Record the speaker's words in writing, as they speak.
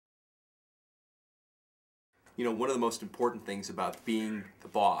You know, one of the most important things about being the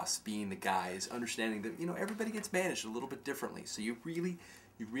boss, being the guy, is understanding that, you know, everybody gets managed a little bit differently. So you really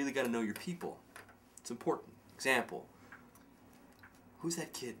got to know your people. It's important. Example. Who's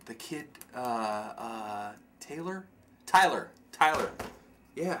that kid? The kid, Taylor? Tyler.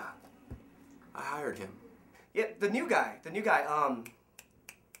 Yeah. I hired him. Yeah, the new guy. God,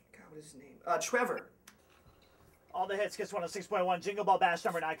 what is his name? Trevor. All the hits, Kiss 106.1, Jingle Ball Bash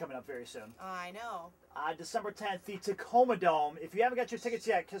number 9 coming up very soon. I know. December 10th, the Tacoma Dome. If you haven't got your tickets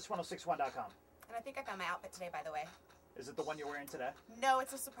yet, kiss1061.com. And I think I found my outfit today, by the way. Is it the one you're wearing today? No,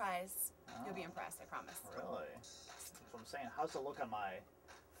 it's a surprise. Oh. You'll be impressed, I promise. Really? That's what I'm saying. How's it look on my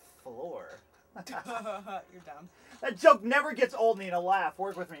floor? You're dumb. That joke never gets old, Nina. Laugh.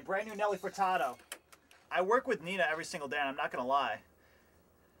 Work with me. Brand new Nelly Furtado. I work with Nina every single day, and I'm not going to lie.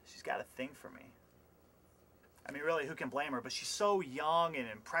 She's got a thing for me. I mean, really, who can blame her? But she's so young and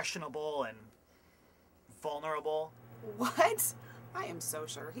impressionable and vulnerable. What? I am so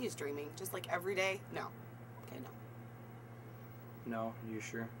sure. He is dreaming, just like every day. No. Okay, no. No, you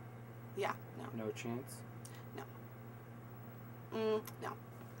sure? Yeah, no. No chance? No. No.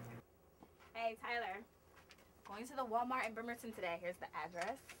 Hey, Tyler. Going to the Walmart in Bremerton today. Here's the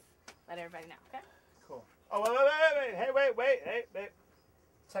address. Let everybody know, okay? Cool. Oh, wait. Hey, wait.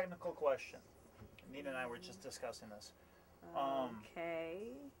 Technical question. Nina and I were just discussing this.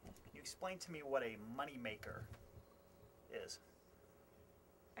 Okay. Can you explain to me what a moneymaker is?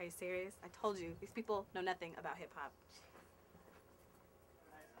 Are you serious? I told you. These people know nothing about hip-hop.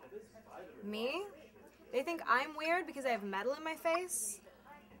 Me? They think I'm weird because I have metal in my face?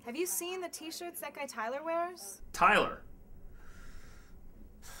 Have you seen the t-shirts that guy Tyler wears? Tyler?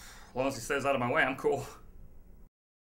 As long as he stays out of my way, I'm cool.